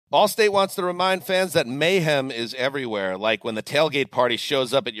Allstate wants to remind fans that mayhem is everywhere, like when the tailgate party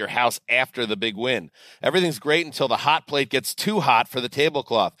shows up at your house after the big win. Everything's great until the hot plate gets too hot for the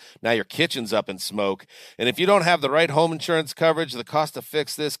tablecloth. Now your kitchen's up in smoke. And if you don't have the right home insurance coverage, the cost to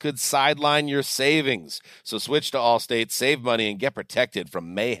fix this could sideline your savings. So switch to Allstate, save money, and get protected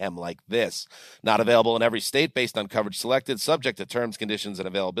from mayhem like this. Not available in every state based on coverage selected, subject to terms, conditions, and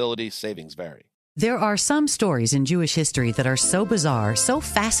availability. Savings vary. There are some stories in Jewish history that are so bizarre, so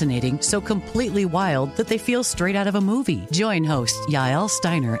fascinating, so completely wild that they feel straight out of a movie. Join hosts Yael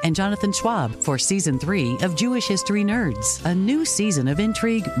Steiner and Jonathan Schwab for Season 3 of Jewish History Nerds, a new season of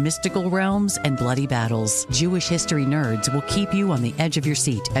intrigue, mystical realms, and bloody battles. Jewish History Nerds will keep you on the edge of your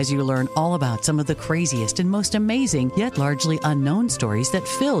seat as you learn all about some of the craziest and most amazing, yet largely unknown stories that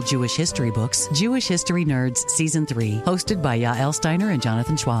fill Jewish history books. Jewish History Nerds Season 3, hosted by Yael Steiner and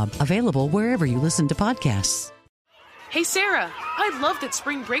Jonathan Schwab. Available wherever you listen to podcasts. Hey, Sarah, I loved that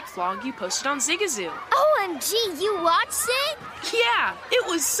spring break vlog you posted on Zigazoo. OMG, you watched it? Yeah, it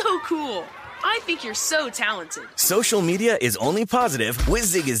was so cool. I think you're so talented. Social media is only positive with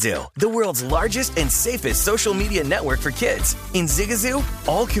Zigazoo, the world's largest and safest social media network for kids. In Zigazoo,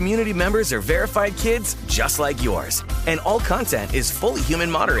 all community members are verified kids just like yours, and all content is fully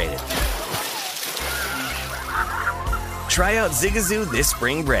human moderated. Try out Zigazoo this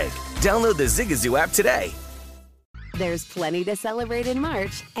spring break. Download the Zigazoo app today. There's plenty to celebrate in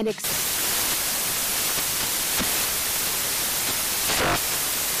March and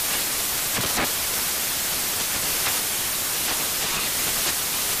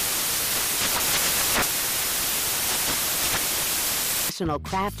National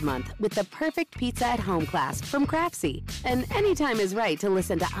Craft Month with the perfect pizza at home class from Craftsy. And anytime is right to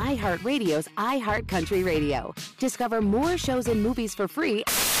listen to iHeartRadio's iHeartCountry Radio. Discover more shows and movies for free.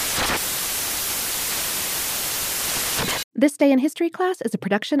 This Day in History Class is a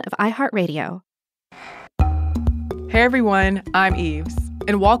production of iHeartRadio. Hey everyone, I'm Eves,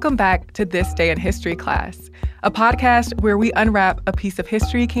 and welcome back to This Day in History Class, a podcast where we unwrap a piece of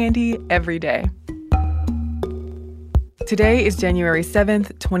history candy every day. Today is January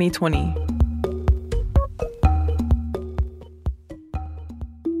 7th, 2020.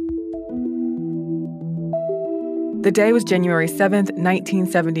 The day was January 7th,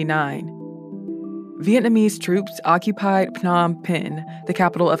 1979. Vietnamese troops occupied Phnom Penh, the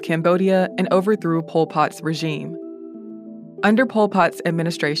capital of Cambodia, and overthrew Pol Pot's regime. Under Pol Pot's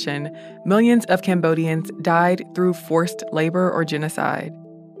administration, millions of Cambodians died through forced labor or genocide.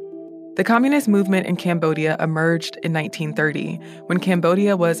 The communist movement in Cambodia emerged in 1930, when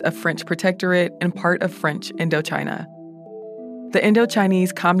Cambodia was a French protectorate and part of French Indochina. The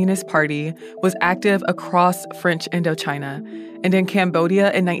Indochinese Communist Party was active across French Indochina, and in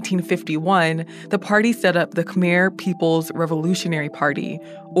Cambodia in 1951, the party set up the Khmer People's Revolutionary Party,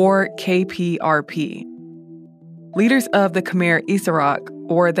 or KPRP. Leaders of the Khmer Issarak,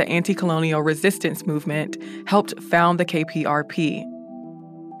 or the anti-colonial resistance movement, helped found the KPRP.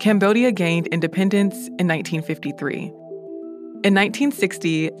 Cambodia gained independence in 1953. In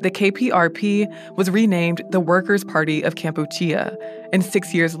 1960, the KPRP was renamed the Workers' Party of Kampuchea, and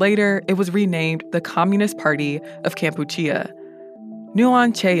 6 years later, it was renamed the Communist Party of Kampuchea.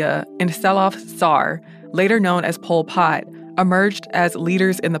 Nuon Chea and Saloth Sar, later known as Pol Pot, emerged as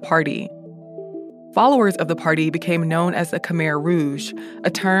leaders in the party. Followers of the party became known as the Khmer Rouge,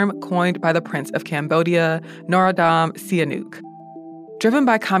 a term coined by the Prince of Cambodia, Norodom Sihanouk. Driven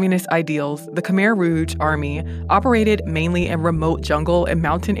by communist ideals, the Khmer Rouge army operated mainly in remote jungle and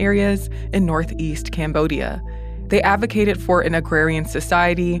mountain areas in northeast Cambodia. They advocated for an agrarian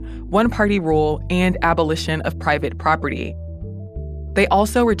society, one-party rule, and abolition of private property. They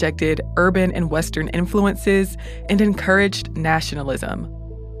also rejected urban and Western influences and encouraged nationalism.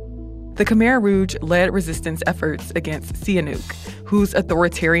 The Khmer Rouge led resistance efforts against Sihanouk, whose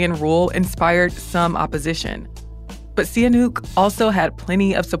authoritarian rule inspired some opposition. But Sihanouk also had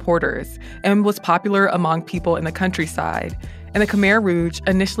plenty of supporters and was popular among people in the countryside, and the Khmer Rouge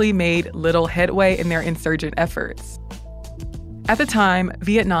initially made little headway in their insurgent efforts. At the time,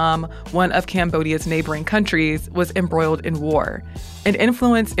 Vietnam, one of Cambodia's neighboring countries, was embroiled in war, and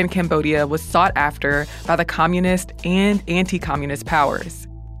influence in Cambodia was sought after by the communist and anti-communist powers.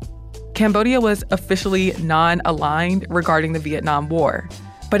 Cambodia was officially non-aligned regarding the Vietnam War.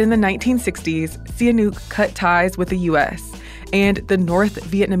 But in the 1960s, Sihanouk cut ties with the U.S., and the North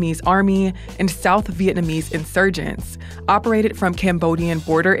Vietnamese Army and South Vietnamese insurgents operated from Cambodian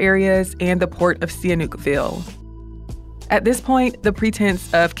border areas and the port of Sihanoukville. At this point, the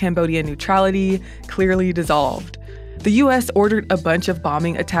pretense of Cambodian neutrality clearly dissolved. The U.S. ordered a bunch of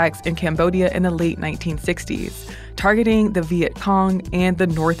bombing attacks in Cambodia in the late 1960s, targeting the Viet Cong and the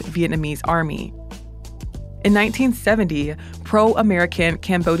North Vietnamese Army. In 1970, pro-American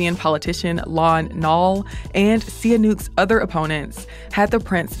Cambodian politician Lon Nol and Sihanouk's other opponents had the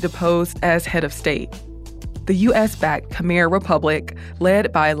prince deposed as head of state. The U.S.-backed Khmer Republic,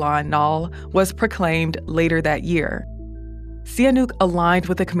 led by Lon Nol, was proclaimed later that year. Sihanouk aligned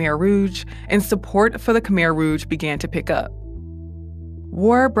with the Khmer Rouge, and support for the Khmer Rouge began to pick up.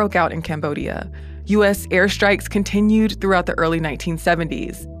 War broke out in Cambodia. U.S. airstrikes continued throughout the early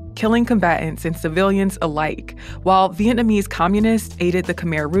 1970s, killing combatants and civilians alike, while Vietnamese communists aided the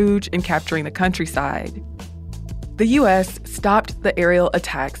Khmer Rouge in capturing the countryside. The U.S. stopped the aerial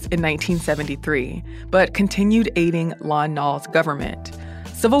attacks in 1973, but continued aiding Lon Nol's government.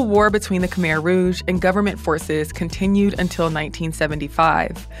 Civil war between the Khmer Rouge and government forces continued until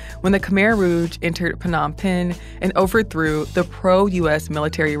 1975, when the Khmer Rouge entered Phnom Penh and overthrew the pro-U.S.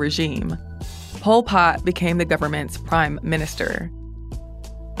 military regime. Pol Pot became the government's prime minister.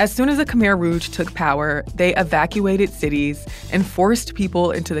 As soon as the Khmer Rouge took power, they evacuated cities and forced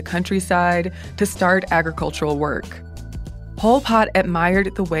people into the countryside to start agricultural work. Pol Pot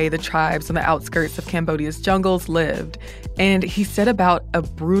admired the way the tribes on the outskirts of Cambodia's jungles lived, and he set about a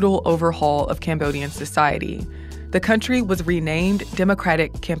brutal overhaul of Cambodian society. The country was renamed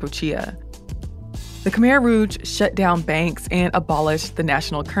Democratic Kampuchea. The Khmer Rouge shut down banks and abolished the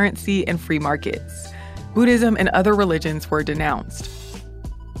national currency and free markets. Buddhism and other religions were denounced.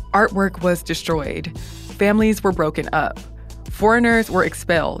 Artwork was destroyed. Families were broken up. Foreigners were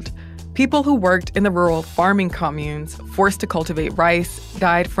expelled. People who worked in the rural farming communes, forced to cultivate rice,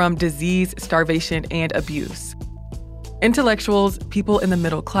 died from disease, starvation, and abuse. Intellectuals, people in the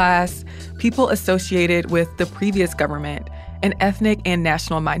middle class, people associated with the previous government, and ethnic and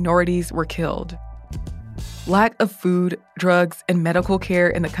national minorities were killed. Lack of food, drugs, and medical care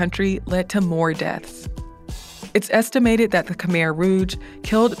in the country led to more deaths. It's estimated that the Khmer Rouge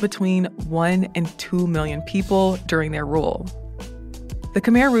killed between 1 and 2 million people during their rule. The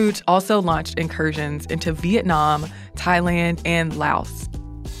Khmer Rouge also launched incursions into Vietnam, Thailand, and Laos.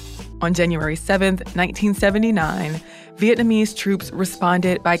 On January 7, 1979, Vietnamese troops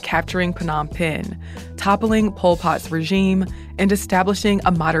responded by capturing Phnom Penh, toppling Pol Pot's regime, and establishing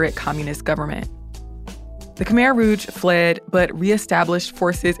a moderate communist government. The Khmer Rouge fled but reestablished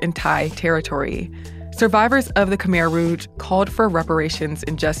forces in Thai territory. Survivors of the Khmer Rouge called for reparations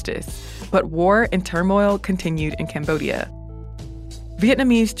and justice, but war and turmoil continued in Cambodia.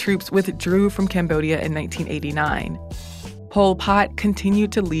 Vietnamese troops withdrew from Cambodia in 1989. Pol Pot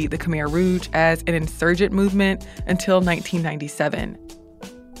continued to lead the Khmer Rouge as an insurgent movement until 1997.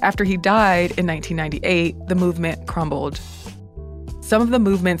 After he died in 1998, the movement crumbled. Some of the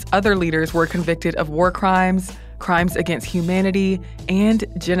movement's other leaders were convicted of war crimes, crimes against humanity, and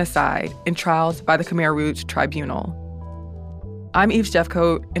genocide in trials by the Khmer Rouge Tribunal. I'm Eve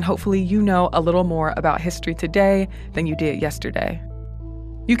Jeffcoat, and hopefully you know a little more about history today than you did yesterday.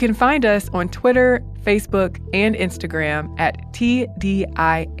 You can find us on Twitter, Facebook, and Instagram at TDIHC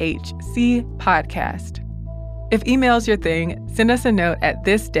Podcast. If email's your thing, send us a note at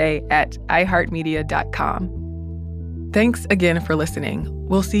thisday@iheartmedia.com. Thanks again for listening.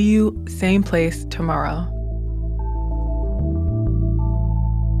 We'll see you same place tomorrow.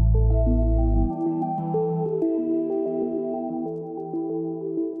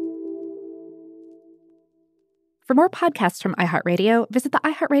 For more podcasts from iHeartRadio, visit the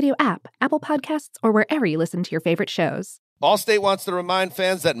iHeartRadio app, Apple Podcasts, or wherever you listen to your favorite shows. Allstate wants to remind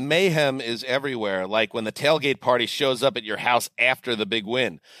fans that mayhem is everywhere, like when the tailgate party shows up at your house after the big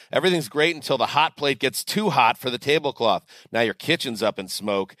win. Everything's great until the hot plate gets too hot for the tablecloth. Now your kitchen's up in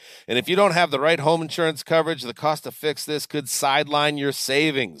smoke. And if you don't have the right home insurance coverage, the cost to fix this could sideline your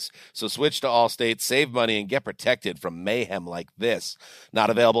savings. So switch to Allstate, save money, and get protected from mayhem like this. Not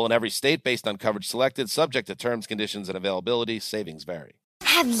available in every state based on coverage selected, subject to terms, conditions, and availability. Savings vary.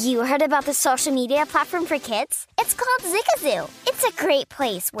 Have you heard about the social media platform for kids? It's called Zigazoo. It's a great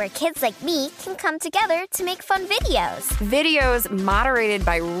place where kids like me can come together to make fun videos. Videos moderated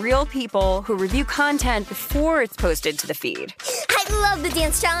by real people who review content before it's posted to the feed. I love the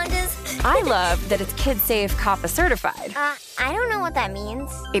dance challenges. I love that it's Kid Safe COPPA certified. I don't know what that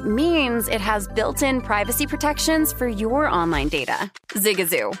means. It means it has built-in privacy protections for your online data.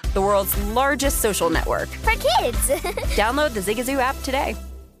 Zigazoo, the world's largest social network. For kids. Download the Zigazoo app today.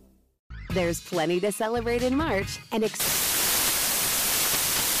 There's plenty to celebrate in March and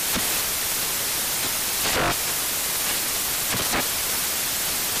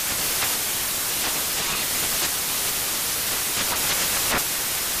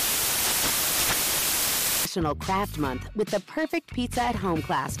National Craft Month with the perfect pizza at home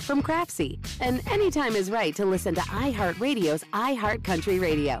class from Craftsy. And anytime is right to listen to iHeartRadio's iHeartCountry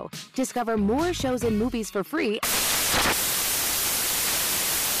Radio. Discover more shows and movies for free.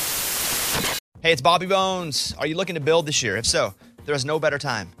 Hey, it's Bobby Bones. Are you looking to build this year? If so, there is no better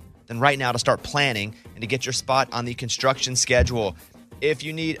time than right now to start planning and to get your spot on the construction schedule. If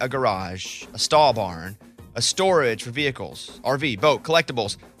you need a garage, a stall barn, a storage for vehicles, RV, boat,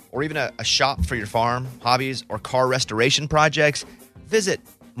 collectibles, or even a shop for your farm, hobbies, or car restoration projects, visit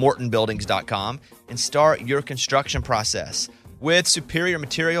MortonBuildings.com and start your construction process. With superior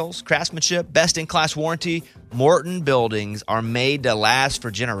materials, craftsmanship, best-in-class warranty, Morton Buildings are made to last for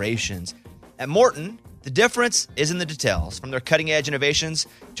generations. At Morton, the difference is in the details. From their cutting-edge innovations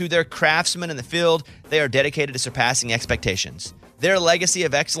to their craftsmen in the field, they are dedicated to surpassing expectations. Their legacy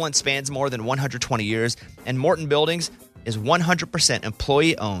of excellence spans more than 120 years, and Morton Buildings is 100%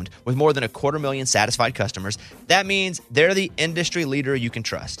 employee-owned with more than 250,000 satisfied customers. That means they're the industry leader you can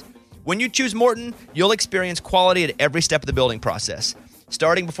trust. When you choose Morton, you'll experience quality at every step of the building process,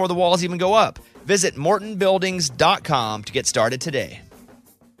 starting before the walls even go up. Visit MortonBuildings.com to get started today.